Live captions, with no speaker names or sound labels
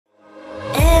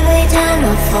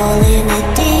falling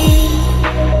in deep,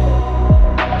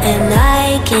 and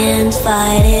I can't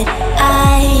fight it,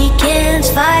 I can't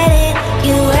fight it.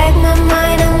 You wreck my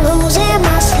mind, I'm losing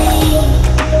my sleep,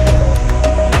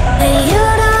 and you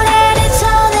know that it's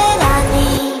all that I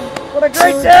need. What a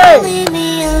great So day! don't leave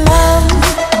me alone.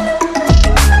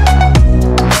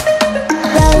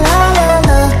 La la la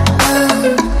la,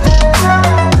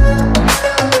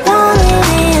 don't leave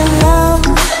me alone.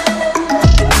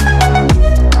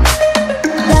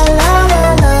 La la la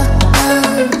la,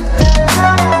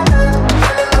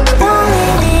 don't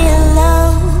leave me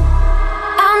alone.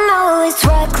 I know it's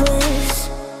reckless,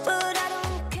 but I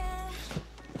don't care.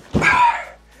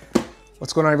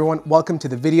 What's going on, everyone? Welcome to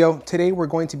the video. Today we're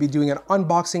going to be doing an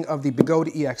unboxing of the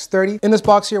Begode EX30. In this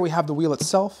box here we have the wheel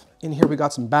itself. In here we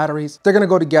got some batteries. They're gonna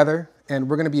go together and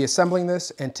we're gonna be assembling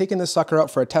this and taking this sucker out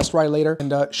for a test ride later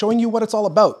and showing you what it's all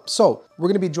about. So we're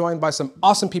gonna be joined by some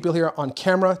awesome people here on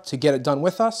camera to get it done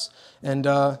with us. And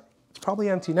it's probably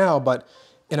empty now, but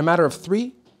in a matter of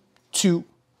 3, 2,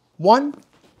 1.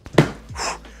 All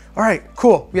right,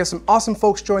 cool. We have some awesome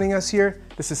folks joining us here.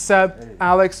 This is Seb,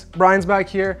 Alex, Brian's back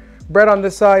here, Brett on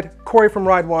this side, Corey from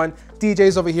Ride One,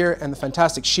 DJ's over here, and the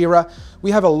fantastic Shira.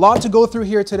 We have a lot to go through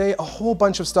here today. A whole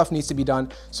bunch of stuff needs to be done.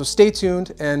 So stay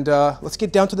tuned and let's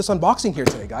get down to this unboxing here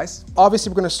today, guys. Obviously,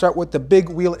 we're gonna start with the big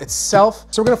wheel itself.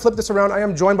 So we're gonna flip this around. I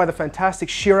am joined by the fantastic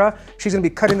Shira. She's gonna be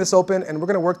cutting this open and we're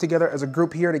gonna work together as a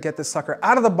group here to get this sucker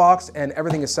out of the box and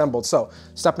everything assembled. So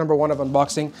step number 1 of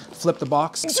unboxing, flip the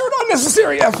box. Exert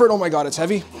unnecessary effort. Oh my God, it's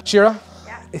heavy. Shira,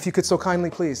 if you could so kindly,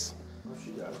 please.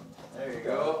 There you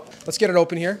go. Let's get it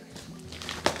open here.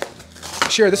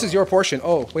 Sure, this is your portion.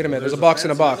 Oh, wait a minute, there's a box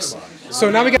in a box.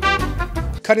 So now we get,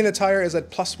 cutting the tire is at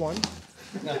 +1.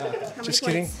 Just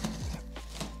kidding.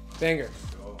 Banger.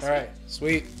 All right,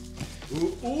 sweet.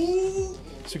 Ooh.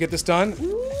 So we get this done.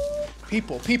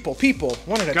 People,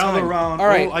 one at a Gather time. around. All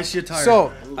right, Oh, I see a tire.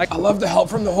 So I love the help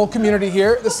from the whole community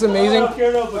here. This is amazing.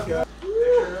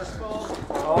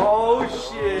 Oh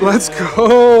shit. Let's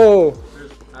go.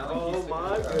 Oh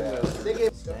my goodness.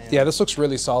 Yeah, this looks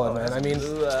really solid, man. I mean,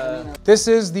 this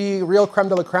is the real creme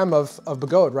de la creme of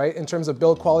Begode, right? In terms of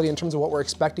build quality, in terms of what we're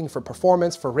expecting for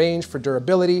performance, for range, for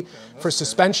durability, for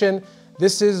suspension.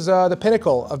 This is the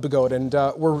pinnacle of Begode, and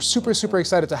we're super, super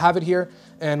excited to have it here,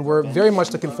 and we're very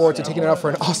much looking forward to taking it out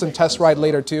for an awesome test ride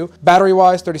later too.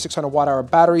 Battery-wise, 3,600 watt-hour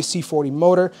battery, C40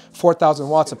 motor, 4,000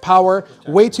 watts of power,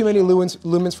 way too many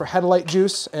lumens for headlight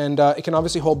juice, and it can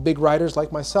obviously hold big riders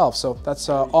like myself, so that's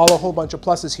all a whole bunch of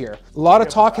pluses here. A lot of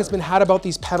talk has been had about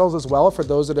these pedals as well. For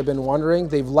those that have been wondering,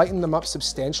 they've lightened them up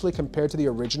substantially compared to the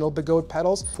original Begode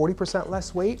pedals, 40%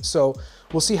 less weight, so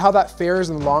we'll see how that fares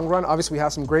in the long run. Obviously, we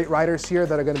have some great riders here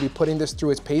that are going to be putting this through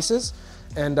its paces,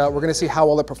 and we're going to see how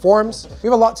well it performs. We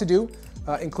have a lot to do,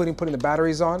 including putting the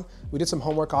batteries on. We did some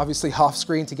homework, obviously, off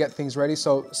screen to get things ready.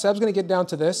 So Seb's going to get down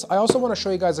to this. I also want to show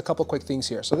you guys a couple quick things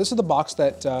here. So this is the box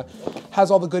that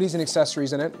has all the goodies and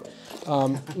accessories in it.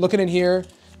 Looking in here,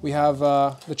 we have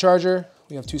the charger.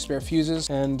 We have 2 spare fuses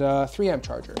and 3-amp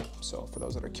charger. So for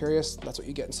those that are curious, that's what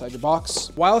you get inside your box.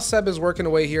 While Seb is working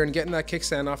away here and getting that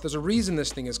kickstand off, there's a reason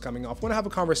this thing is coming off. I want to have a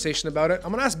conversation about it.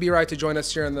 I'm gonna ask B-Rai to join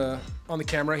us here on the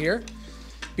camera here.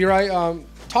 B-Rai,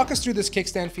 talk us through this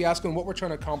kickstand fiasco and what we're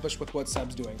trying to accomplish with what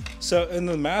Seb's doing. So in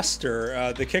the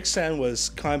Master, the kickstand was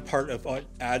kind of part of what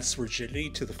adds rigidity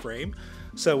to the frame.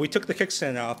 So we took the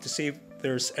kickstand off to see if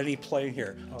there's any play in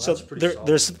here. So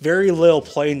there's very little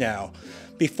play now.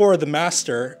 Before the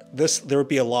Master, there would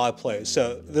be a lot of play.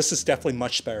 So this is definitely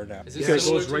much better now. It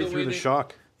goes right through the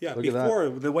shock. Yeah, before,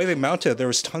 the way they mounted it, there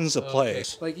was tons of play.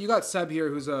 Like you got Seb here,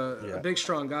 who's a big,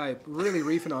 strong guy, really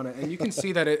reefing on it, and you can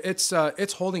see that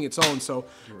it's holding its own. So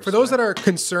for those that are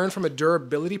concerned from a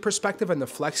durability perspective and the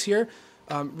flex here,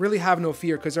 really have no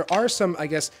fear, because there are some, I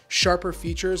guess, sharper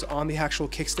features on the actual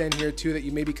kickstand here too that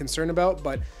you may be concerned about,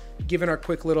 but given our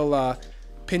quick little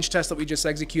pinch test that we just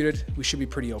executed, we should be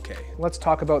pretty okay. Let's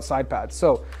talk about side pads.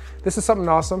 So this is something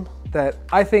awesome that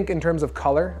I think in terms of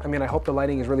color, I mean, I hope the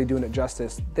lighting is really doing it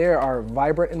justice. They are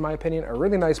vibrant in my opinion, a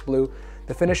really nice blue.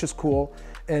 The finish is cool.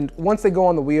 And once they go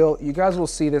on the wheel, you guys will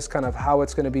see this kind of how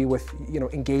it's gonna be with, you know,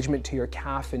 engagement to your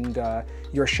calf and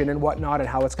your shin and whatnot and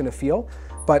how it's gonna feel.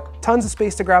 But tons of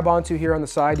space to grab onto here on the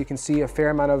side. You can see a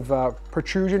fair amount of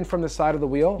protrusion from the side of the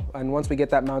wheel. And once we get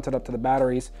that mounted up to the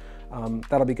batteries,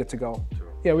 that'll be good to go.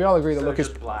 Yeah, we all agree the look is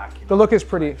black. The look is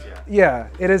pretty. Yeah,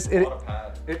 it is. It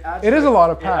is a lot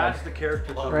of pad. It adds the character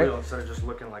to the wheel instead of just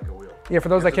looking like a wheel. Yeah, for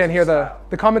those that can't hear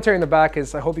the commentary in the back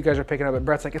is, I hope you guys are picking up it.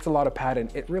 Brett's like, it's a lot of pad,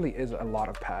 and it really is a lot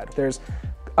of pad. There's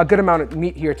a good amount of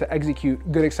meat here to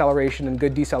execute good acceleration and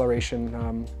good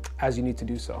deceleration as you need to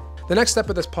do so. The next step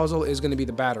of this puzzle is going to be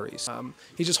the batteries.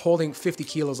 He's just holding 50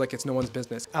 kilos like it's no one's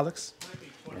business. Alex?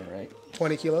 Yeah, right.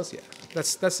 20 kilos? Yeah. That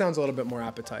sounds a little bit more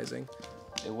appetizing.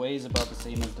 It weighs about the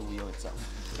same as the wheel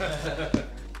itself.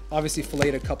 Obviously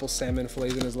filleted a couple salmon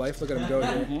fillets in his life. Look at him go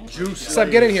here. Juice.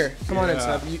 Seb, get in here. Come on in,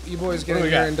 Seb. You boys get in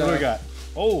here. And, what do we got?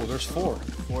 Oh, there's 4.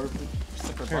 4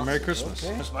 separate Here, Merry boxes. Christmas.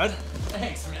 Okay. Thanks, bud.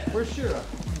 Thanks, man. Where's Shira?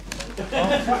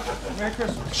 Merry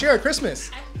Christmas. Shira,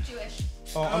 Christmas. I'm Jewish.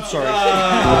 Oh, I'm sorry.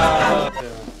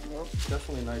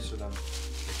 Definitely nicer than.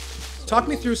 Talk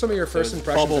me through some of your first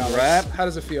impressions, bubble Alex. wrap. How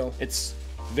does it feel? It's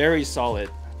very solid.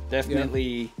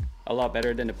 Definitely a lot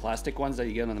better than the plastic ones that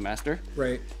you get on the Master.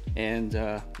 Right. And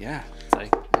yeah, it's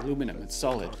like aluminum. It's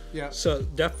solid. Yeah. So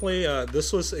definitely,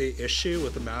 this was a issue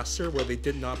with the Master where they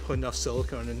did not put enough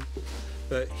silicone in.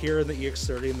 But here in the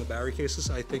EX30 in the battery cases,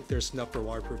 I think there's enough for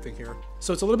waterproofing here.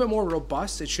 So it's a little bit more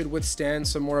robust. It should withstand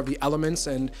some more of the elements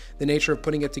and the nature of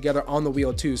putting it together on the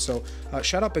wheel too. So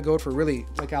shout out Begode for really,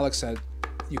 like Alex said,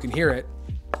 you can hear it.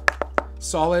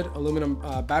 Solid aluminum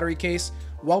battery case,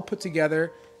 well put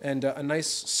together, and a nice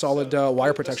solid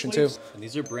wire protection too. And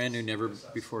these are brand new, never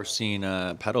before seen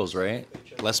pedals, right?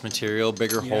 Less material,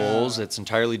 bigger holes. It's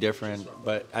entirely different.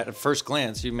 But at first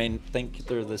glance, you may think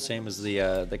they're the same as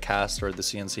the cast or the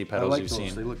CNC pedals you've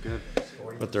seen. They look good.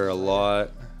 But they're a lot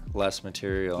less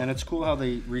material. And it's cool how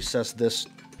they recess this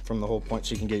from the whole point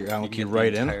so you can get your Allen You key get the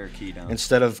right in. entire key down.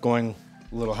 Instead of going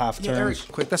little half Yeah, Eric, turns.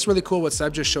 quick. That's really cool what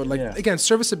Seb just showed. Like, again,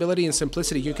 serviceability and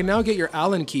simplicity. You can now get your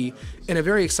Allen key in a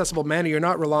very accessible manner. You're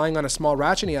not relying on a small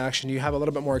ratcheting action. You have a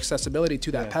little bit more accessibility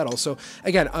to that pedal. So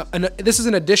again, this is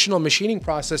an additional machining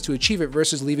process to achieve it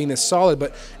versus leaving this solid,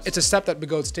 but it's a step that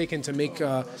Begode's taken to make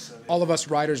all of us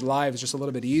riders' lives just a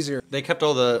little bit easier. They kept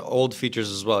all the old features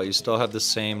as well. You still have the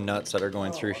same nuts that are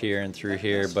going through here and through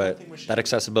here, but that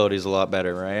accessibility is a lot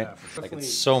better, right? Like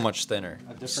it's so much thinner.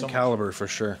 Different caliber for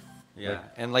sure. Yeah,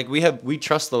 and like we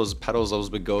trust those pedals, those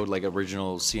Begode like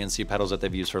original CNC pedals that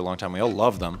they've used for a long time. We all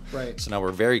love them. Right. So now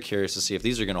we're very curious to see if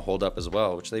these are going to hold up as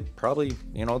well, which they probably,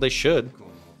 they should.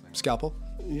 Scalpel.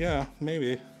 Yeah,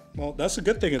 maybe. Well, that's a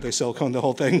good thing if they silicone the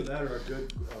whole thing. That are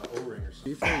good O-ringers.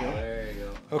 There you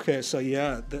go. Okay, so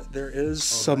yeah, there is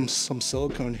some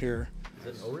silicone here.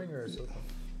 Is it an O-ring or a silicone?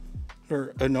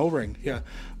 Or an O-ring, yeah.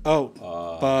 Oh,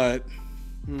 but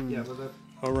Yeah, but that.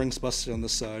 O-ring's busted on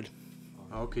this side.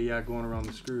 Okay, yeah, going around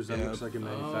the screws. That looks like a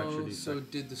manufacturer defect. So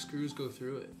did the screws go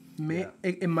through it?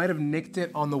 It might have nicked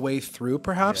it on the way through,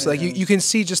 perhaps. Like you can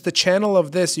see just the channel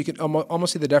of this. You can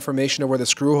almost see the deformation of where the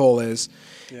screw hole is,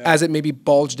 as it maybe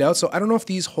bulged out. So I don't know if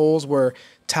these holes were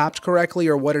tapped correctly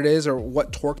or what it is or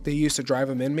what torque they used to drive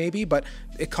them in, maybe. But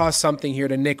it caused something here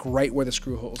to nick right where the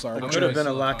screw holes are. It could have been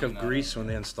a lack of grease when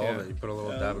they installed it. You put a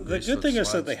little dab of The grease. good so thing it is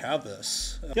that slides. they have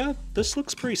this. Yeah, this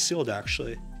looks pretty sealed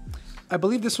actually. I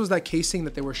believe this was that casing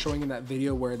that they were showing in that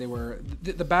video where they were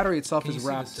the battery itself Can you is see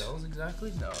the wrapped. cells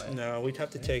exactly? No. No, we'd have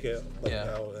to take it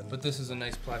out. And, But this is a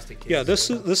nice plastic case. yeah, this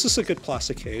is a good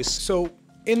plastic case. So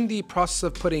in the process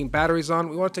of putting batteries on,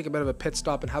 we want to take a bit of a pit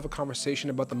stop and have a conversation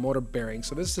about the motor bearing.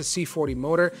 So this is a C40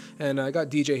 motor, and I got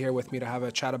DJ here with me to have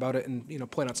a chat about it and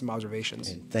point out some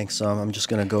observations. Thanks. I'm just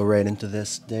gonna go right into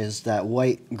this. There's that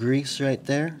white grease right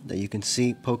there that you can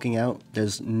see poking out.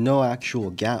 There's no actual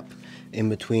gap in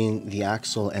between the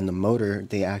axle and the motor.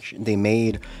 They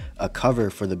made a cover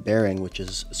for the bearing, which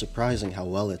is surprising how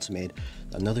well it's made.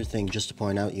 Another thing just to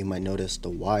point out, you might notice the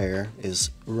wire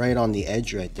is right on the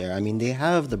edge right there. I mean, they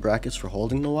have the brackets for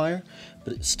holding the wire,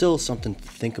 but it's still something to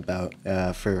think about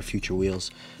for future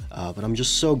wheels. But I'm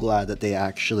just so glad that they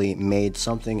actually made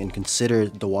something and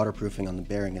considered the waterproofing on the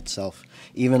bearing itself.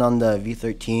 Even on the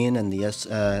V13 and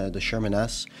the Sherman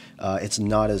S, it's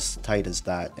not as tight as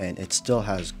that, and it still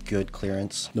has good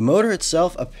clearance. The motor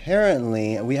itself,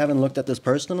 apparently, we haven't looked at this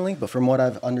personally, but from what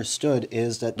I've understood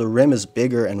is that the rim is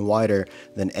bigger and wider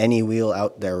than any wheel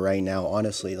out there right now.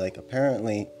 Honestly, like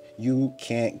apparently you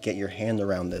can't get your hand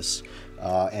around this,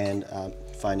 and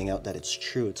finding out that it's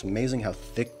true. It's amazing how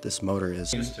thick this motor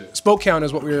is. Spoke count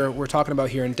is what we're talking about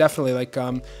here, and definitely like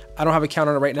I don't have a count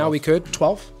on it right now. We could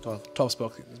 12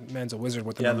 spoke. Man's a wizard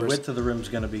with the Yeah, numbers. the width of the rim is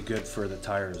going to be good for the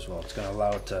tire as well. It's going to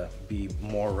allow it to be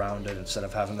more rounded instead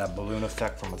of having that balloon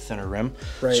effect from a thinner rim.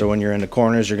 Right. So when you're in the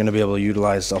corners, you're going to be able to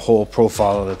utilize the whole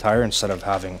profile of the tire instead of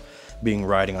being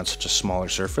riding on such a smaller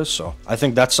surface. So I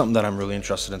think that's something that I'm really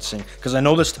interested in seeing, because I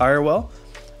know this tire well,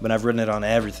 but I've ridden it on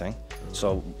everything.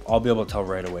 So I'll be able to tell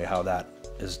right away how that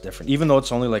is different. Even though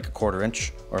it's only like a 1/4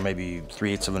 inch or maybe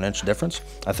 3/8 of an inch difference,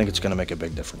 I think it's gonna make a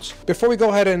big difference. Before we go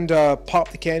ahead and pop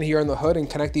the can here on the hood and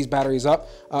connect these batteries up,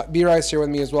 B-Ri's here with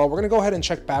me as well. We're gonna go ahead and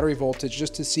check battery voltage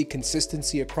just to see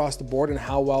consistency across the board and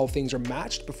how well things are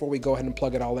matched before we go ahead and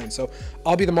plug it all in. So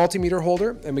I'll be the multimeter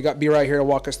holder, and we got B-Ri here to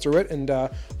walk us through it, and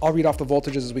I'll read off the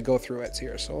voltages as we go through it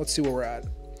here. So let's see where we're at.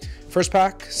 First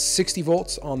pack, 60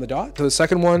 volts on the dot. So the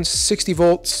second one, 60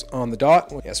 volts on the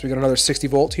dot. Yes, we got another 60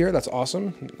 volt here. That's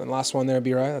awesome. And last one there,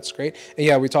 B-Ri, that's great. And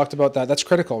yeah, we talked about that. That's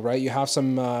critical, right? You have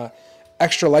some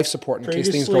extra life support in case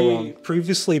things go wrong.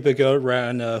 Previously, Begode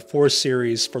ran a 4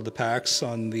 series for the packs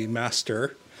on the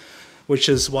master, which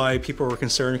is why people were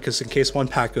concerned, because in case one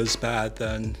pack goes bad,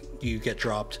 then you get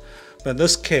dropped. But in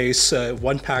this case,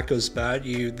 one pack goes bad,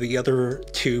 the other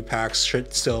 2 packs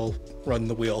should still run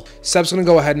the wheel. Seb's gonna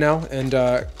go ahead now and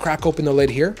crack open the lid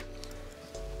here.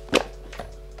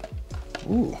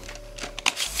 Ooh,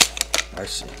 I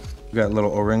see. We got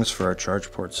little O-rings for our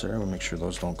charge ports there. We'll make sure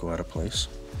those don't go out of place.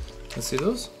 Let's see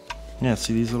those. Yeah,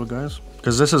 see these little guys?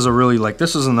 Because this is a really, like,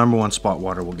 this is the #1 spot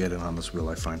water we'll get in on this wheel,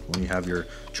 I find. When you have your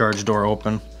charge door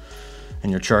open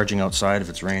and you're charging outside if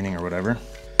it's raining or whatever.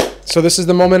 So this is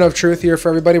the moment of truth here for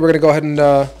everybody. We're gonna go ahead and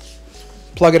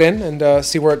plug it in and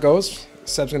see where it goes.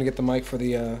 Seb's gonna get the mic for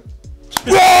the...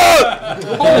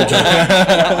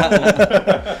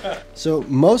 So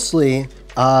mostly,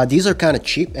 these are kind of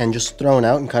cheap and just thrown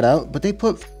out and cut out, but they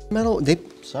put metal, they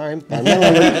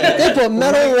put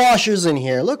metal washers in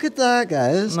here. Look at that,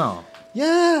 guys. No.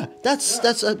 Yeah, that's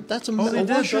a metal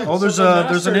washer. Oh, there's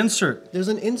an insert. There's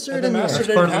an insert The in master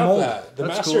there. didn't have mold. that. The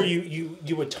That's master, cool.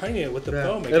 you would tighten it with the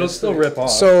foam. It'll still rip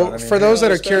off. So but I mean, for those that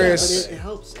are But curious, it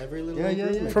helps every little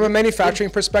improvement. from a manufacturing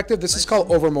perspective, this is called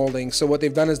overmolding. So what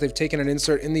they've done is they've taken an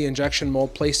insert in the injection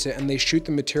mold, placed it, and they shoot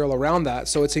the material around that,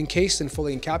 so it's encased and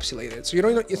fully encapsulated. So you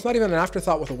don't. It's not even an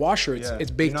afterthought with a washer.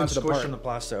 It's baked you're not into the part. squishing the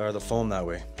plastic or the foam that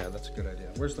way. Yeah, that's a good idea.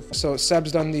 Where's the foam? So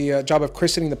Seb's done the job of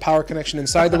christening the power connection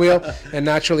inside the wheel, and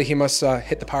naturally he must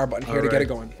hit the power button here to get it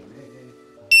going.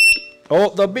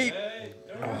 Oh, the beep.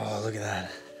 Oh, look at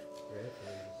that.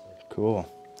 Cool.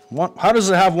 How does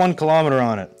it have 1 kilometer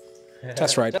on it?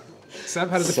 That's right. Seb,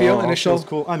 how does it feel? Initial. Feels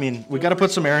cool. I mean, we got to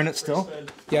put some air in it still.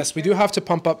 Yes, we do have to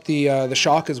pump up the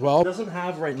shock as well. It doesn't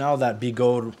have right now that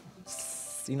Begode,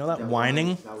 you know that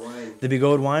whining? The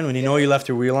Begode whine when you know you left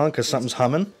your wheel on because something's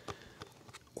humming?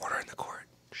 Order in the court.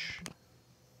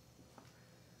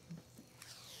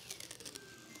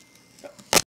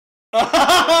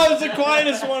 It's the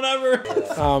quietest one ever.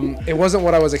 It wasn't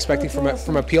what I was expecting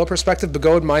from a peel perspective.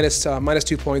 Begode minus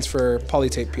 2 points for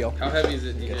polytape peel. How heavy is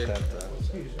it, DJ?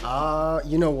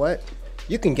 You know what?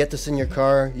 You can get this in your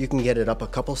car. You can get it up a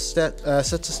couple sets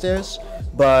of stairs.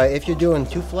 But if you're doing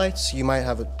 2 flights, you might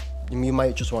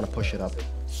just want to push it up.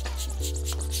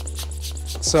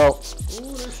 So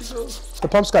the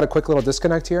pump's got a quick little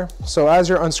disconnect here. So as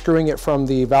you're unscrewing it from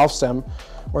the valve stem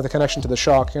or the connection to the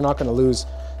shock, you're not going to lose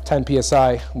 10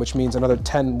 psi, which means another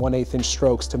 10 1/8 inch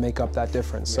strokes to make up that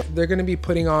difference. So they're going to be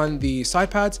putting on the side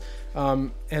pads,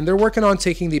 and they're working on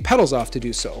taking the pedals off to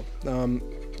do so.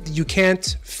 You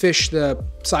can't fish the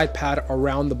side pad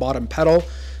around the bottom pedal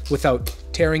without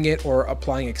tearing it or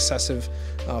applying excessive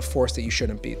force that you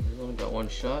shouldn't be. We've only got 1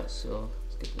 shot, so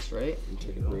let's get this right. And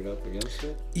take it right up against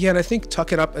it. Yeah, and I think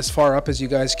tuck it up as far up as you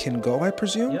guys can go, I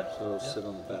presume. Yep. So sit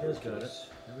on the back.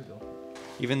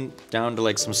 Even down to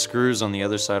like some screws on the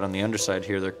other side, on the underside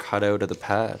here, they're cut out of the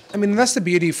pad. I mean, that's the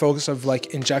beauty, folks, of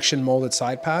like injection molded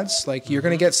side pads. Like you're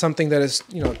gonna get something that is,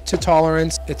 to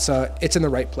tolerance. It's in the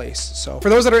right place. So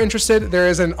for those that are interested, there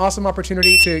is an awesome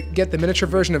opportunity to get the miniature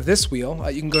version of this wheel.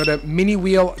 You can go to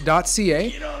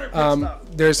miniwheel.ca.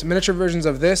 There's miniature versions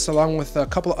of this along with a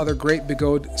couple of other great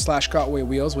Begode/Gotway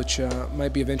wheels, which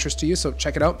might be of interest to you. So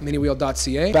check it out,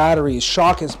 miniwheel.ca. Batteries,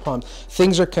 shock is pumped,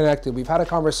 things are connected. We've had a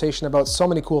conversation about so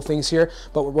many cool things here,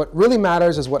 but what really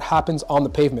matters is what happens on the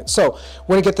pavement. So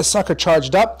we're gonna get the sucker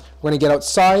charged up. We're gonna get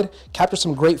outside, capture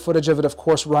some great footage of it, of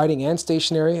course, riding and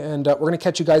stationary, and we're gonna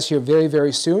catch you guys here very,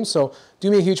 very soon. So do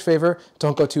me a huge favor,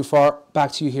 don't go too far.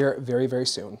 Back to you here very, very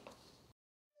soon.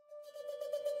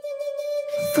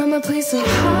 From a place of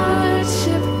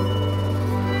hardship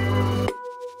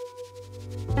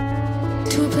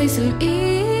to a place of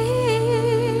ease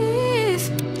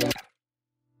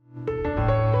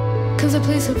comes a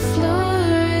place of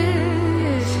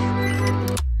flourish.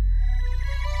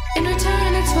 In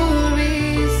return, it's for a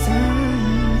reason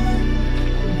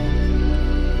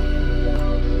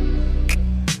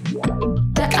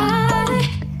that I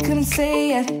couldn't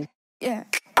say it. Yeah,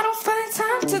 I don't find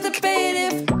time to debate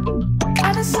if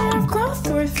I deserve growth,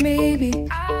 or if maybe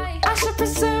I should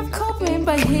preserve coping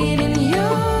by hitting you.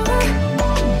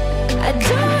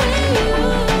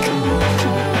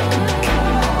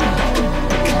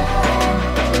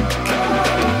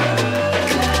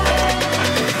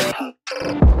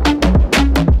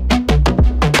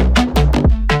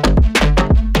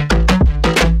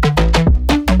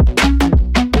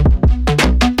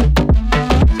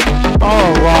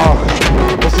 Oh wow,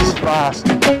 this is fast.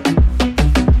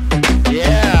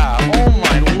 Yeah. Oh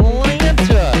my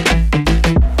Lanta.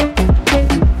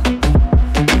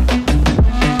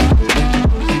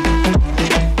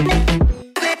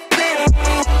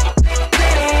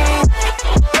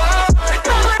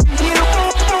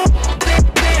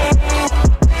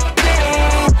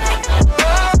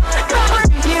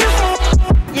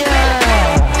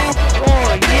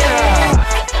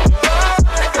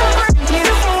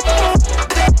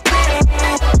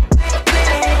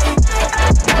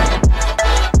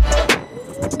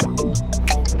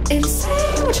 And say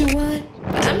what you want,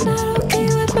 but I'm not okay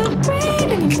with my brain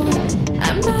anymore.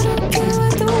 I'm not okay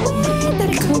with the way that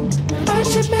it comes.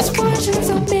 Hardship, misfortune,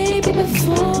 so maybe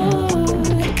before,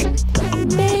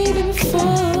 maybe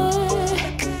before.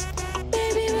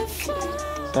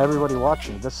 Everybody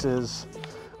watching, this is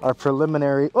our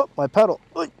preliminary, oh, my pedal.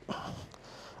 Oy.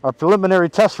 Our preliminary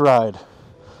test ride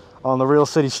on the real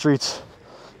city streets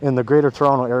in the Greater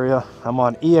Toronto area. I'm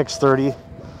on EX30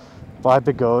 by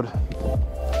Begode,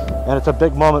 and it's a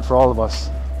big moment for all of us.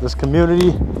 This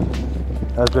community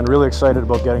has been really excited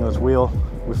about getting this wheel.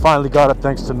 We finally got it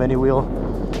thanks to Mini Wheel.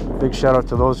 Big shout out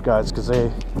to those guys, because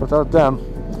without them,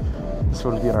 this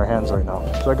wouldn't be in our hands right now.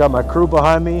 So I got my crew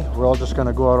behind me. We're all just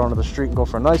gonna go out onto the street and go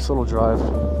for a nice little drive.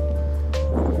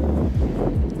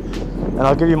 And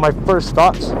I'll give you my first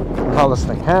thoughts on how this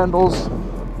thing handles,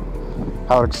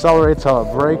 how it accelerates, how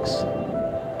it brakes.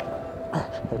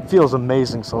 It feels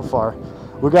amazing so far.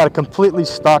 We got a completely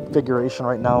stock configuration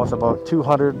right now with about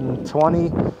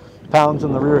 220 pounds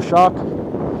in the rear shock,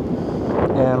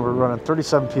 and we're running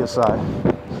 37 psi.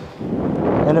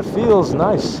 And it feels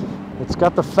nice. It's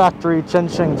got the factory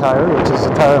Chencheng tire, which is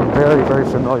a tire I'm very, very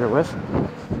familiar with.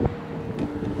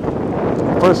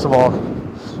 First of all,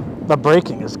 the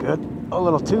braking is good, a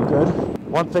little too good.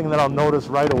 One thing that I'll notice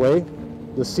right away,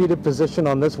 the seated position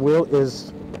on this wheel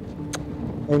is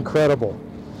incredible.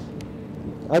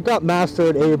 I got Master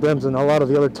at Abrams and a lot of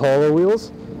the other taller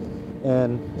wheels,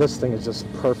 and this thing is just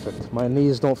perfect. My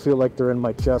knees don't feel like they're in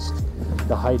my chest.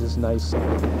 The height is nice.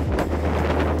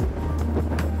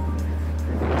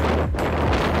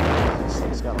 This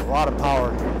thing's got a lot of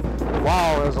power.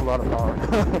 Wow, there's a lot of power.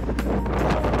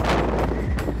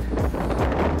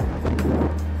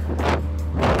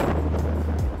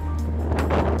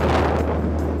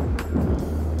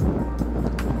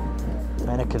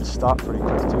 And it can stop pretty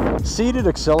quick too. Seated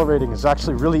accelerating is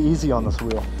actually really easy on this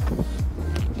wheel.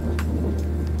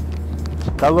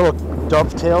 That little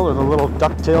dovetail or the little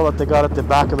ducktail that they got at the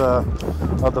back of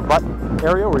the butt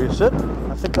area where you sit,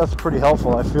 I think that's pretty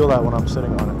helpful. I feel that when I'm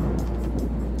sitting on it.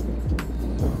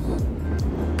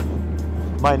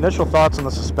 My initial thoughts on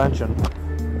the suspension.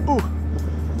 Ooh,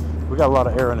 we got a lot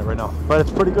of air in it right now, but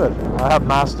it's pretty good. I have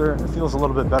Master. It feels a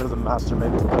little bit better than Master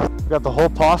maybe. We got the whole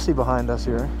posse behind us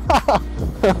here.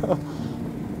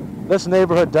 This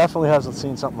neighborhood definitely hasn't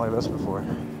seen something like this before.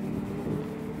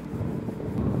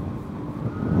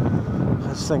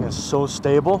 This thing is so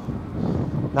stable.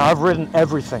 Now I've ridden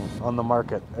everything on the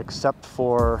market except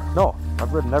for, no,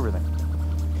 I've ridden everything.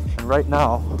 And right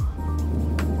now,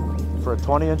 for a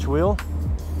 20-inch wheel,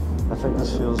 I think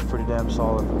this feels pretty damn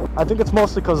solid. I think it's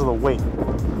mostly because of the weight.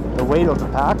 The weight of the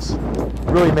packs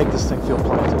really make this thing feel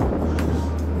planted.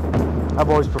 I've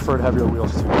always preferred heavier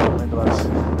wheels too.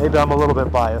 Maybe I'm a little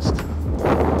bit biased.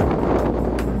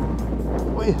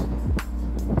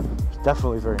 It's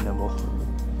definitely very nimble.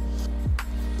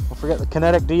 Don't forget the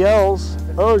kinetic DLs.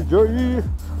 Oh yeah!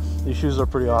 These shoes are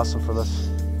pretty awesome for this.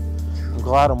 I'm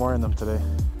glad I'm wearing them today.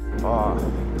 Oh,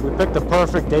 we picked the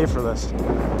perfect day for this.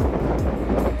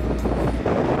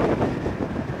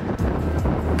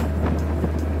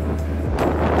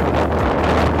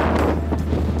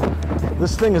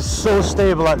 This thing is so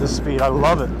stable at this speed. I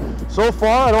love it. So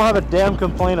far, I don't have a damn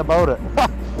complaint about it.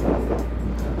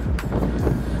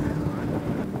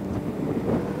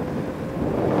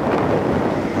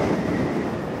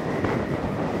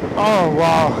 Oh,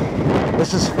 wow.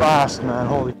 This is fast, man.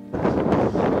 Holy.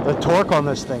 The torque on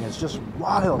this thing is just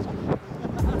wild.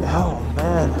 Oh,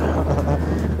 man.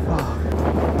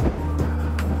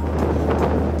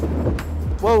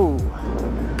 Whoa.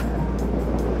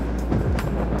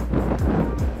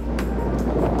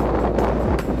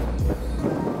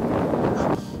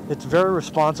 It's very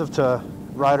responsive to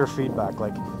rider feedback.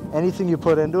 Like anything you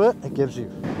put into it, it gives you.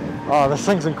 Oh, this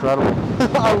thing's incredible.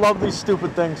 I love these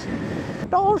stupid things.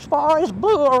 Those boys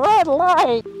blew a red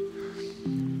light.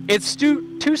 It's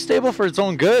too stable for its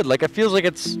own good. Like, it feels like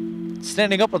it's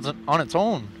standing up on its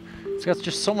own. It's got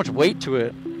just so much weight to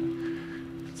it.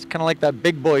 It's kind of like that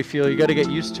big boy feel. You got to get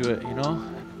used to it, you know?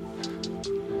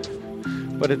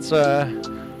 But it's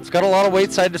got a lot of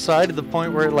weight side to side to the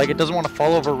point where like it doesn't want to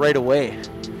fall over right away.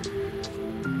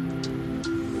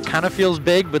 Kind of feels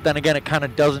big, but then again, it kind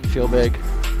of doesn't feel big.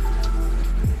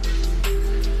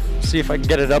 See if I can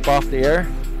get it up off the air.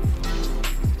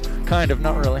 Kind of,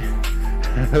 not really.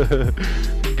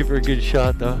 Give her a good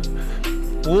shot though.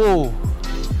 Whoa!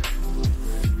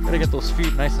 Gotta get those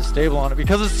feet nice and stable on it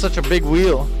because it's such a big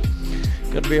wheel.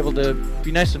 Gotta be able to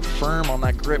be nice and firm on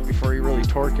that grip before you really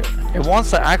torque it. It wants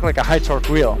to act like a high torque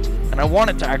wheel, and I want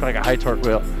it to act like a high torque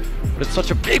wheel, but it's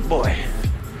such a big boy.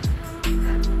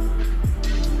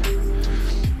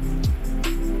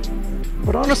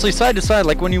 But honestly, side to side,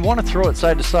 like when you want to throw it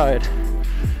side to side,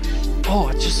 oh,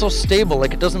 it's just so stable.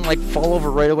 Like it doesn't like fall over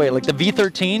right away. Like the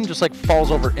V13 just like falls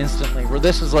over instantly, where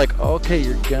this is like, okay,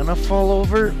 you're gonna fall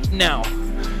over now.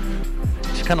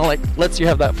 Just kind of like lets you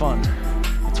have that fun.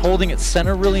 It's holding its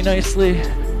center really nicely.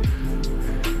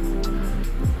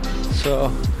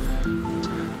 So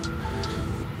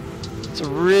it's a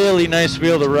really nice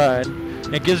wheel to ride.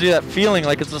 And it gives you that feeling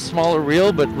like it's a smaller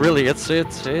wheel, but really it's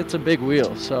a big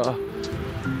wheel. So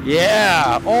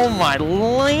yeah, oh my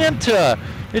Lanta.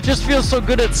 It just feels so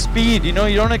good at speed, you know,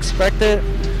 you don't expect it,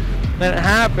 then it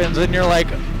happens and you're like,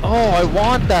 oh, I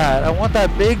want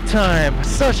that big time.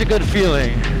 Such a good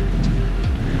feeling.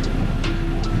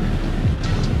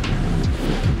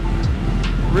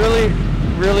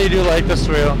 Really do like this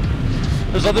wheel.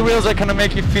 There's other wheels that kind of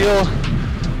make you feel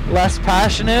less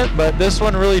passionate, but this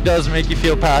one really does make you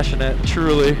feel passionate,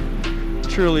 truly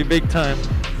big time.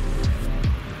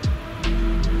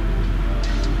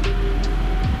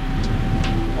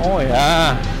 Oh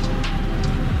yeah.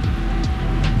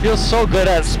 Feels so good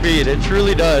at speed, it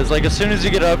truly does. Like as soon as you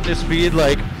get up to speed,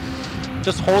 like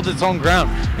just holds its own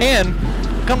ground. And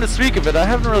come to speak of it, I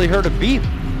haven't really heard a beep.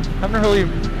 I haven't really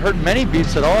heard many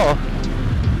beeps at all.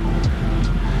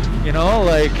 You know,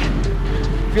 like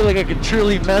I feel like I could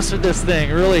truly mess with this thing,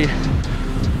 really.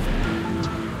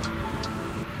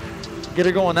 Get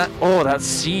her going. That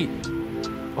seat.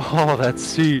 Oh, that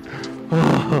seat.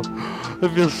 Oh, it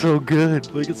feels so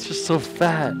good. Like it's just so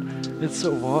fat. It's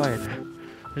so wide.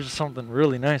 There's just something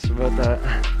really nice about that.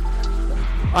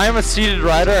 I am a seated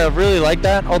rider. I really like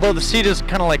that. Although the seat is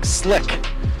kind of like slick.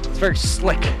 It's very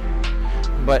slick.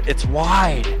 But it's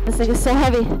wide. This thing is so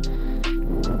heavy.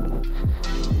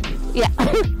 Yeah.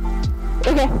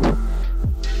 Okay.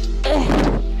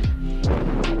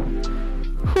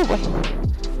 Whew, boy.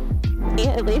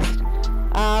 Yeah, at least.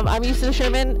 I'm used to the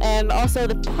Sherman, and also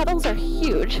the pedals are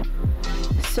huge.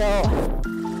 So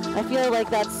I feel like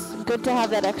that's good to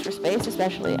have that extra space,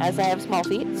 especially as I have small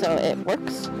feet, so it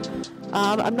works.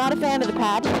 I'm not a fan of the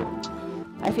pad.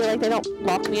 I feel like they don't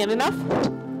lock me in enough,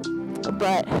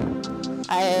 but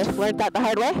I learned that the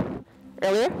hard way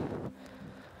earlier.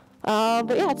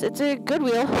 But yeah, it's a good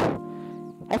wheel.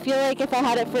 I feel like if I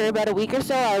had it for about a week or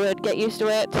so, I would get used to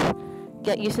it,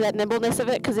 get used to that nimbleness of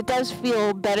it, because it does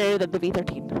feel better than the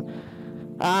V13.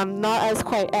 Not as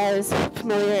quite as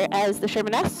familiar as the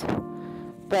Sherman S,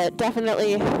 but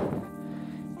definitely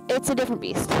it's a different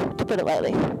beast, to put it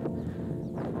lightly.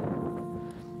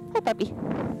 Hi, puppy.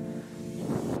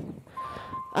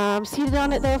 Seated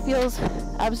on it though feels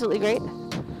absolutely great.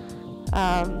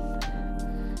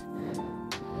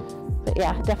 But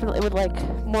yeah, definitely would like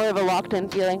more of a locked-in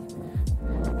feeling.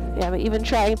 Yeah, but even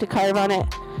trying to carve on it,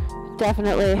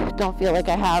 definitely don't feel like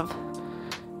I have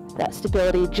that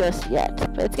stability just yet.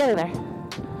 But it's getting there.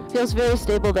 Feels very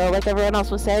stable though, like everyone else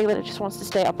was saying, that it just wants to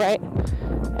stay upright.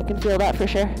 I can feel that for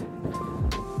sure.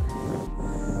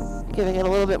 Giving it a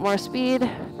little bit more speed.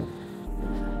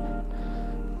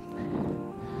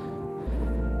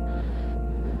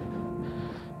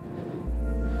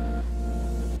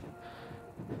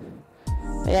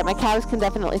 But yeah, my calves can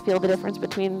definitely feel the difference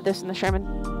between this and the Sherman.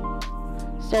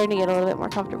 Starting to get a little bit more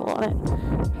comfortable on it.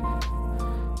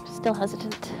 Still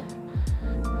hesitant.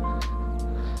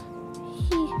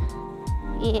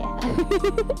 Yeah.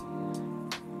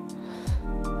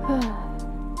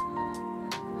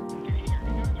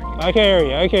 I can hear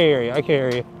you, I can hear you, I can hear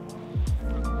you.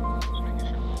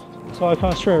 That's why I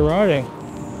concentrate on riding.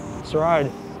 Let's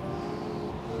ride.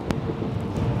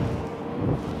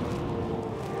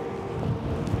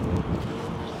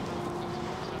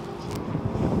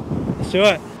 Let's do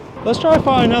it. Let's try to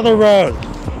find another road.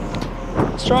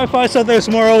 Let's try to find something that's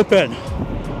more open.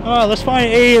 Alright, let's find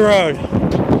an 80 road.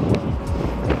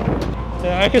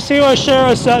 I can see what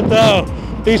Shara said though.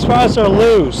 These spots are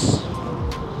loose.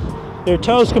 Your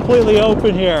toe's completely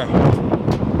open here.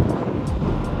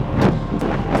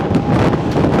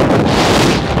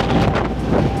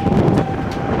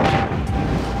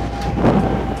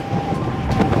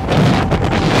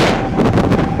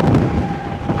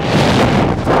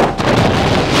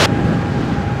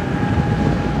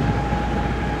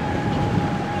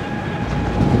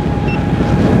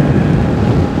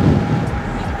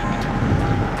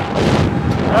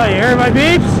 Oh, you hear my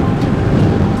beeps?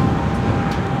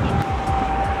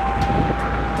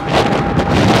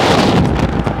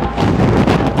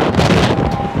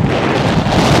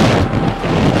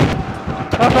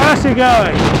 How fast are you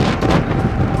going?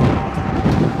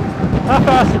 How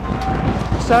fast?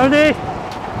 70?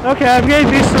 Okay, I'm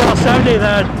getting used to around 70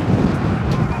 then.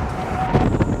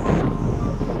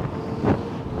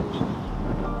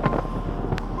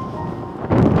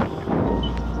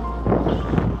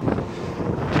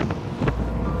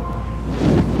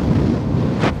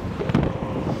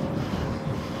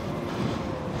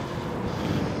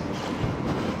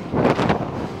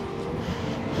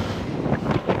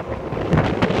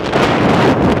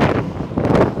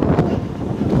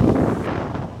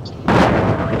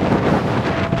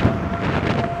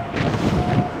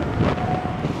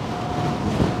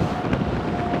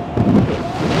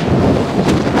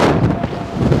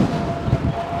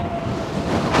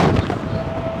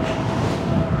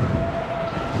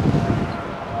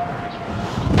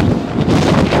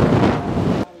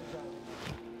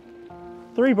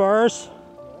 Three bars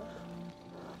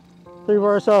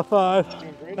off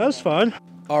 5. That was fun.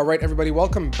 All right, everybody,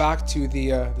 welcome back to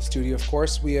the studio. Of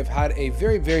course, we have had a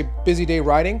very, very busy day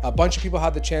riding. A bunch of people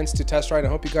had the chance to test ride. I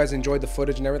hope you guys enjoyed the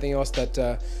footage and everything else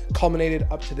that culminated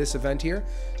up to this event here.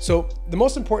 So the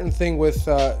most important thing with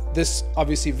this,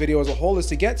 obviously, video as a whole is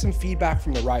to get some feedback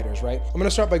from the riders, right? I'm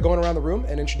gonna start by going around the room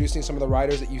and introducing some of the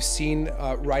riders that you've seen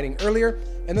riding earlier,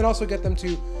 and then also get them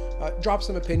to drop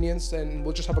some opinions, and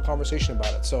we'll just have a conversation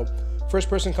about it. So first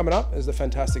person coming up is the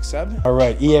fantastic Seb. All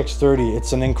right, EX30,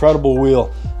 it's an incredible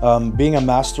wheel. Being a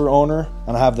master owner,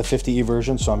 and I have the 50E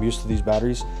version, so I'm used to these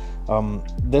batteries,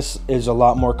 this is a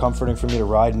lot more comforting for me to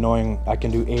ride, knowing I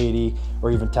can do 80 or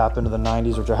even tap into the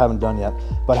 90s, which I haven't done yet.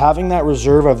 But having that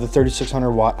reserve of the 3600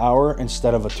 watt hour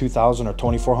instead of a 2000 or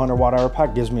 2400 watt hour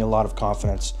pack gives me a lot of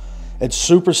confidence. It's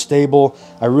super stable.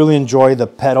 I really enjoy the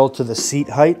pedal to the seat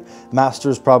height.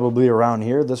 Master's probably around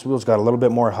here. This wheel's got a little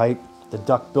bit more height. The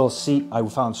duckbill seat I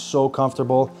found so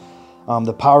comfortable.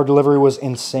 The power delivery was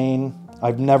insane.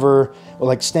 I've never,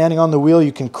 like standing on the wheel,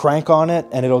 you can crank on it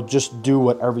and it'll just do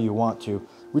whatever you want to.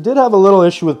 We did have a little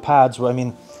issue with pads. I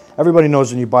mean, everybody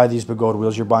knows when you buy these Begode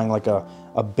wheels, you're buying like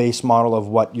a base model of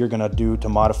what you're gonna do to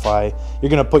modify. You're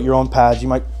gonna put your own pads. You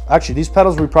might, actually these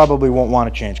pedals we probably won't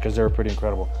want to change because they're pretty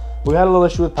incredible. We had a little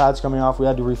issue with pads coming off. We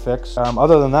had to refix.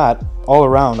 Other than that, all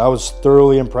around, I was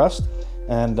thoroughly impressed,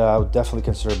 and I would definitely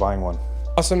consider buying one.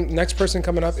 Awesome. Next person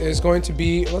coming up is going to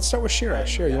be, let's start with Shira.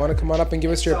 Shira, you want to come on up and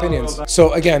give us your opinions?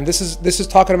 So again, this is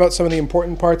talking about some of the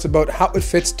important parts about how it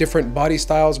fits different body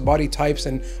styles, body types,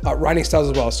 and riding styles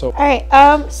as well. So all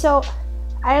right. So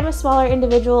I am a smaller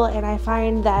individual, and I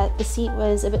find that the seat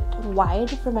was a bit wide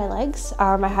for my legs.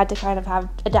 I had to kind of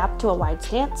adapt to a wide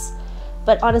stance.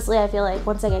 But honestly, I feel like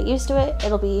once I get used to it,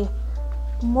 it'll be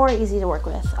more easy to work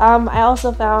with. I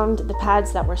also found the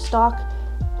pads that were stock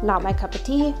not my cup of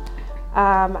tea.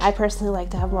 I personally like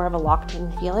to have more of a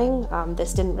locked-in feeling.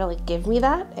 This didn't really give me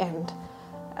that, and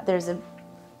there's a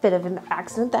bit of an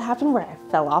accident that happened where I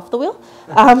fell off the wheel,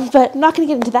 but I'm not going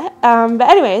to get into that. But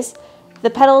anyways,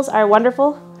 the pedals are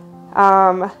wonderful.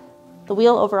 The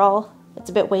wheel overall,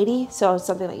 it's a bit weighty, so it's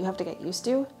something that you have to get used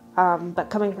to. But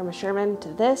coming from a Sherman to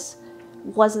this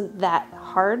wasn't that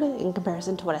hard in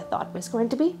comparison to what I thought it was going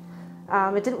to be.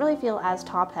 It didn't really feel as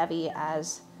top heavy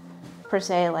as per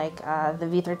se like the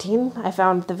V13. I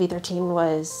found the V13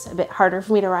 was a bit harder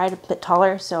for me to ride, a bit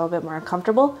taller, so a bit more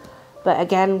uncomfortable. But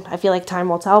again, I feel like time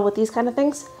will tell with these kind of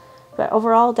things. But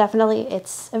overall, definitely,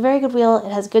 it's a very good wheel.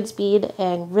 It has good speed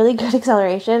and really good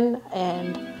acceleration,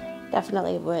 and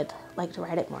definitely would like to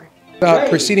ride it more.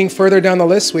 Proceeding further down the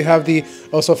list, we have the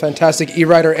also fantastic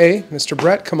E-Rider A. Mr.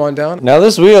 Brett, come on down. Now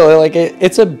this wheel, like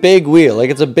it's a big wheel. Like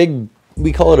it's a big,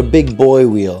 we call it a big boy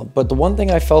wheel. But the one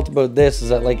thing I felt about this is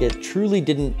that like it truly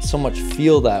didn't so much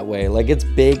feel that way. Like it's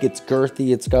big, it's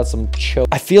girthy, it's got some choke.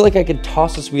 I feel like I could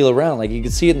toss this wheel around. Like you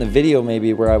could see it in the video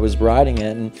maybe where I was riding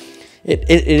it, and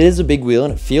it is a big wheel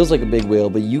and it feels like a big wheel,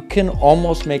 but you can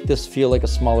almost make this feel like a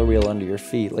smaller wheel under your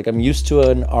feet. Like I'm used to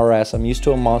an RS, I'm used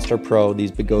to a Monster Pro,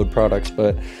 these Begode products,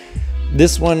 but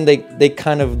This one,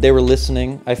 they were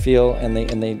listening, I feel, and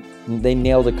they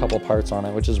nailed a couple parts on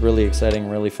it, which is really exciting,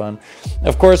 really fun.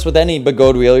 Of course, with any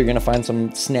Begode wheel, you're gonna find some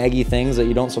snaggy things that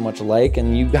you don't so much like,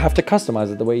 and you have to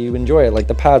customize it the way you enjoy it, like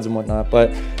the pads and whatnot.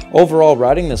 But overall,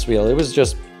 riding this wheel, it was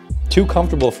just too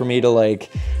comfortable for me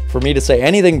to say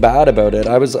anything bad about it.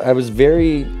 I was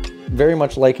very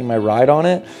much liking my ride on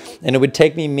it, and it would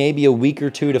take me maybe a week or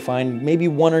two to find maybe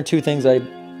one or two things I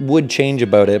would change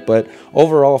about it. But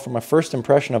overall, from a first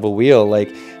impression of a wheel, like,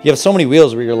 you have so many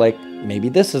wheels where you're like, maybe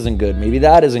this isn't good, maybe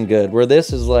that isn't good, where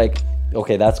this is like,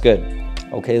 okay, that's good,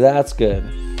 okay, that's good.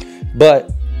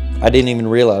 But I didn't even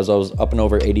realize I was up and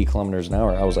over 80 kilometers an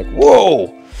hour. I was like,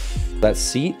 whoa. That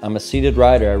seat, I'm a seated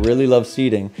rider. I really love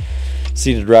seated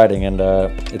riding, and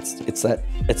it's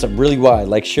a really wide,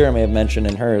 like Shira may have mentioned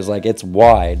in hers, like, it's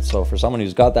wide. So for someone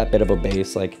who's got that bit of a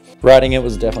base, like, riding it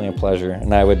was definitely a pleasure,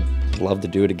 and I would love to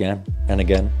do it again and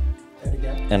again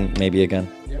and maybe again.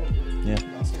 Yeah.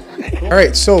 All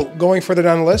right, so going further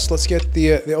down the list, let's get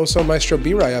the Oso Maestro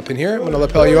B-Rai up in here. I'm gonna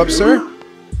lapel you up, sir.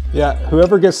 Yeah,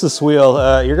 whoever gets this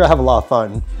wheel, you're gonna have a lot of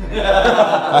fun.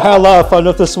 I had a lot of fun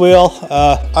with this wheel.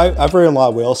 I've ridden a lot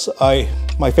of wheels.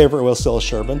 My favorite wheel still is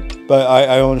Sherman, but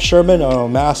I own Sherman, I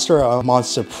own Master, I own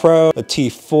Monster Pro, a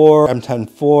T4,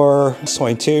 M10-4,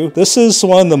 S22. This is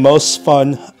one of the most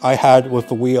fun I had with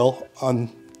the wheel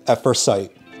at first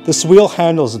sight. This wheel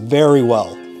handles very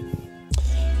well.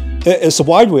 It's a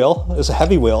wide wheel, it's a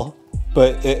heavy wheel,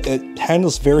 but it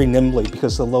handles very nimbly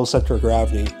because of the low center of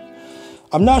gravity.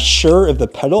 I'm not sure if the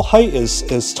pedal height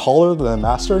is taller than the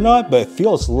Master or not, but it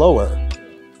feels lower.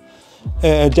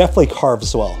 And it definitely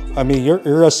carves well. I mean, you're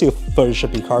gonna see a footage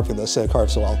of me carving this, and it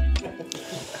carves well.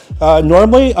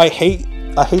 Normally, I hate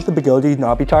the Begode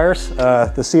knobby tires.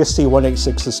 The CST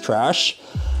 186 is trash,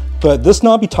 but this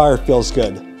knobby tire feels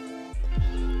good.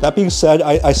 That being said,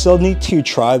 I still need to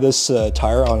try this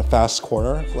tire on a fast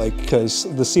corner, because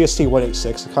the CST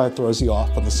 186 kind of throws you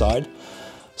off on the side.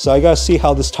 So I gotta see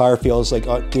how this tire feels like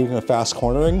doing a fast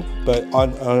cornering, but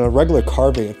on a regular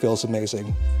carving, it feels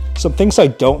amazing. Some things I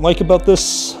don't like about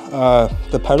this,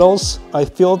 the pedals, I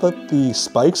feel that the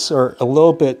spikes are a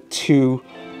little bit too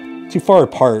far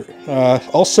apart.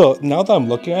 Also, now that I'm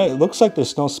looking at it, it looks like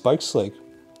there's no spikes, like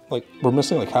we're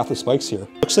missing like half the spikes here.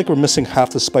 Looks like we're missing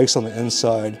half the spikes on the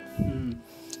inside.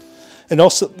 And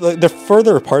also, they're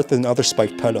further apart than other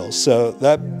spiked pedals, so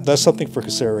that's something for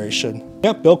consideration.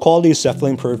 Yeah, build quality is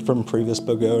definitely improved from previous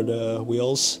Begode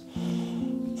wheels.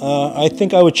 I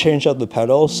think I would change out the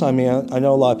pedals. I mean, I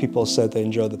know a lot of people said they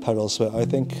enjoy the pedals, but I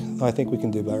think we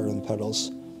can do better than the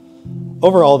pedals.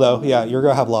 Overall, though, yeah, you're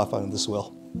gonna have a lot of fun with this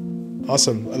wheel.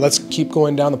 Awesome. Let's keep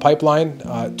going down the pipeline.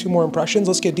 2 more impressions.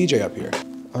 Let's get DJ up here.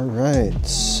 All right,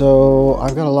 so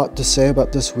I've got a lot to say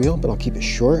about this wheel, but I'll keep it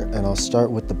short, and I'll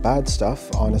start with the bad stuff.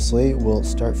 Honestly, we'll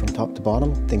start from top to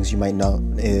bottom. Things you might know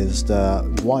is the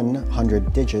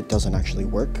 100 digit doesn't actually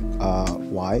work.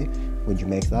 Why would you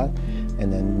make that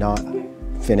and then not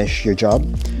finish your job?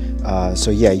 So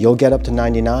yeah, you'll get up to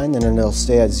 99, and then it'll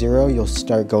stay at 0. You'll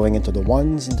start going into the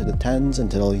 1s, into the 10s,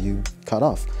 until you cut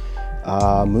off.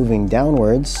 Moving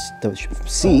downwards, the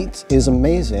seat is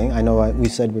amazing. I know we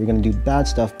said we were going to do bad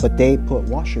stuff, but they put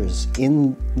washers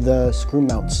in the screw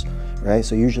mounts, right?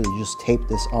 So usually you just tape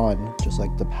this on, just like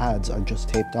the pads are just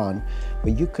taped on.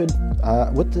 But you could,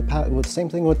 with the same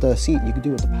thing with the seat, you could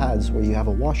do with the pads, where you have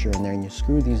a washer in there and you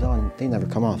screw these on, they never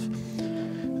come off.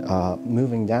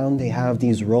 Moving down, they have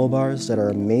these roll bars that are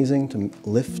amazing to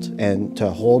lift and to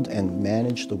hold and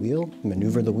manage the wheel,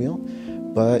 maneuver the wheel.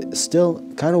 But still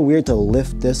kind of weird to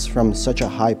lift this from such a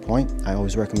high point. I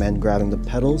always recommend grabbing the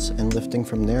pedals and lifting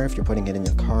from there if you're putting it in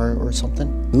your car or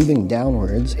something. Moving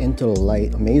downwards into the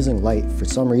light, amazing light. For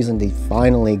some reason, they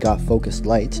finally got focused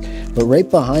lights. But right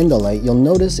behind the light, you'll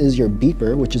notice is your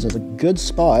beeper, which is a good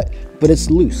spot, but it's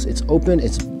loose, it's open,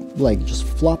 it's like just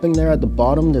flopping there at the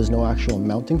bottom. There's no actual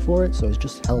mounting for it, so it's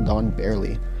just held on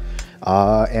barely.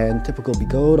 And typical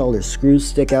Begode, all their screws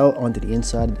stick out onto the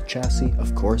inside of the chassis,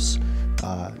 of course.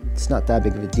 It's not that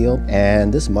big of a deal.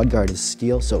 And this mudguard is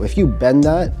steel, so if you bend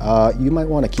that, you might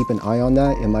want to keep an eye on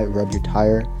that. It might rub your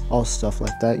tire, all stuff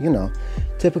like that, you know,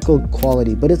 typical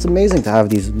quality. But it's amazing to have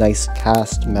these nice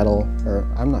cast metal,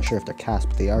 or I'm not sure if they're cast,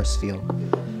 but they are steel.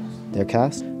 They're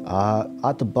cast.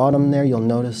 At the bottom there, you'll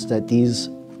notice that these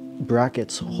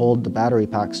brackets hold the battery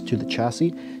packs to the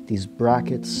chassis. These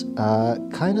brackets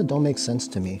kind of don't make sense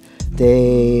to me.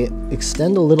 They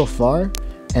extend a little far,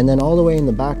 and then all the way in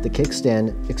the back, the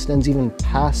kickstand extends even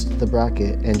past the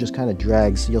bracket and just kind of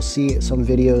drags. You'll see some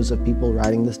videos of people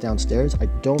riding this downstairs. I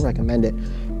don't recommend it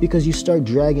because you start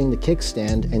dragging the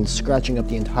kickstand and scratching up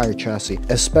the entire chassis,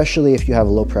 especially if you have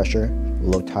low pressure.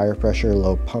 low tire pressure,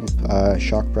 low pump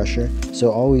shock pressure.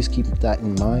 So always keep that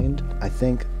in mind. I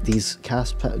think these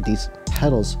these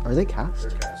pedals, are they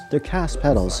cast? They're cast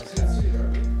pedals.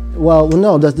 Well,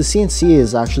 no, the CNC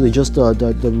is actually just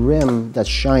the rim that's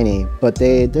shiny, but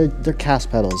they're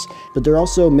cast pedals. But they're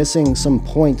also missing some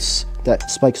points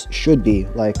that spikes should be.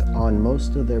 Like on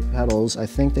most of their pedals, I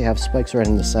think they have spikes right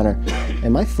in the center.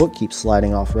 And my foot keeps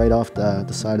sliding off right off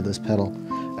the side of this pedal.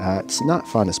 It's not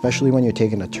fun, especially when you're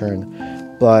taking a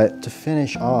turn. But to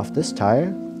finish off this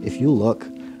tire, if you look,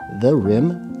 the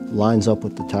rim lines up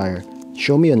with the tire.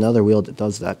 Show me another wheel that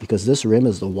does that, because this rim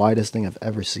is the widest thing I've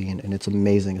ever seen, and it's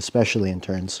amazing, especially in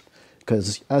turns.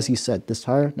 Because as he said, this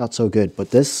tire, not so good, but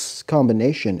this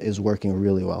combination is working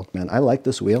really well. Man, I like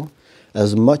this wheel.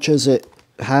 As much as it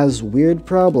has weird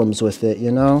problems with it,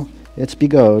 you know, it's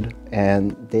Begode,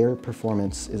 and their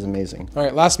performance is amazing. All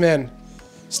right, last man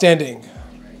standing.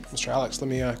 Mr. Alex, let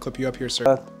me clip you up here,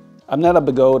 sir. I'm not a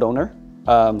Begode owner,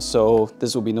 so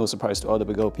this will be no surprise to all the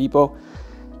Begode people.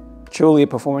 Truly a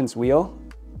performance wheel.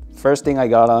 First thing I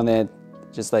got on it,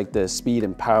 just like the speed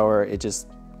and power, it just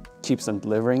keeps on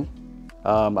delivering.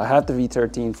 I had the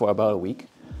V13 for about a week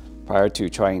prior to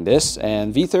trying this,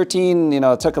 and V13, you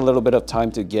know, it took a little bit of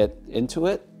time to get into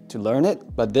it, to learn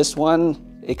it, but this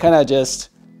one, it kind of just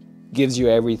gives you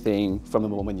everything from the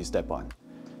moment you step on.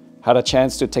 Had a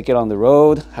chance to take it on the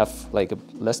road, have like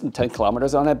less than 10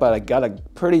 kilometers on it, but I got a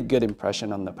pretty good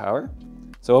impression on the power.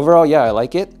 So overall, yeah, I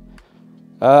like it.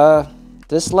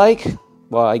 Dislike,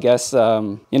 well, I guess,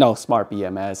 you know, smart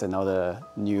BMS and all the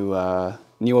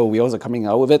newer wheels are coming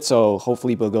out with it, so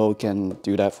hopefully Begode can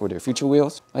do that for their future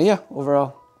wheels. But yeah,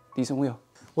 overall, decent wheel.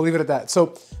 We'll leave it at that.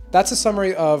 So that's a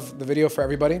summary of the video for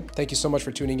everybody. Thank you so much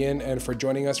for tuning in and for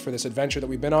joining us for this adventure that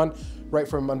we've been on, right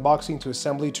from unboxing to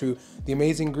assembly to the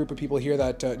amazing group of people here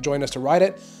that joined us to ride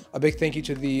it. A big thank you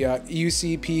to the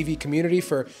EUC PEV community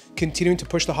for continuing to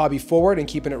push the hobby forward and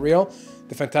keeping it real.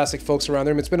 The fantastic folks around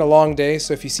there. It's been a long day,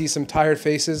 so if you see some tired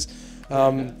faces,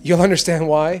 you'll understand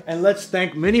why. And let's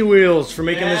thank Mini Wheels for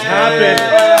making this happen.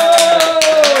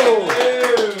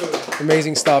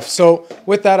 Amazing stuff. So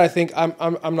with that, I think I'm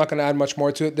not going to add much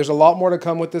more to it. There's a lot more to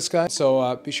come with this guy.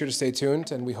 So be sure to stay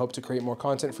tuned, and we hope to create more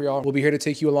content for y'all. We'll be here to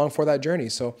take you along for that journey.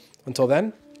 So until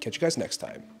then, catch you guys next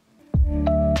time.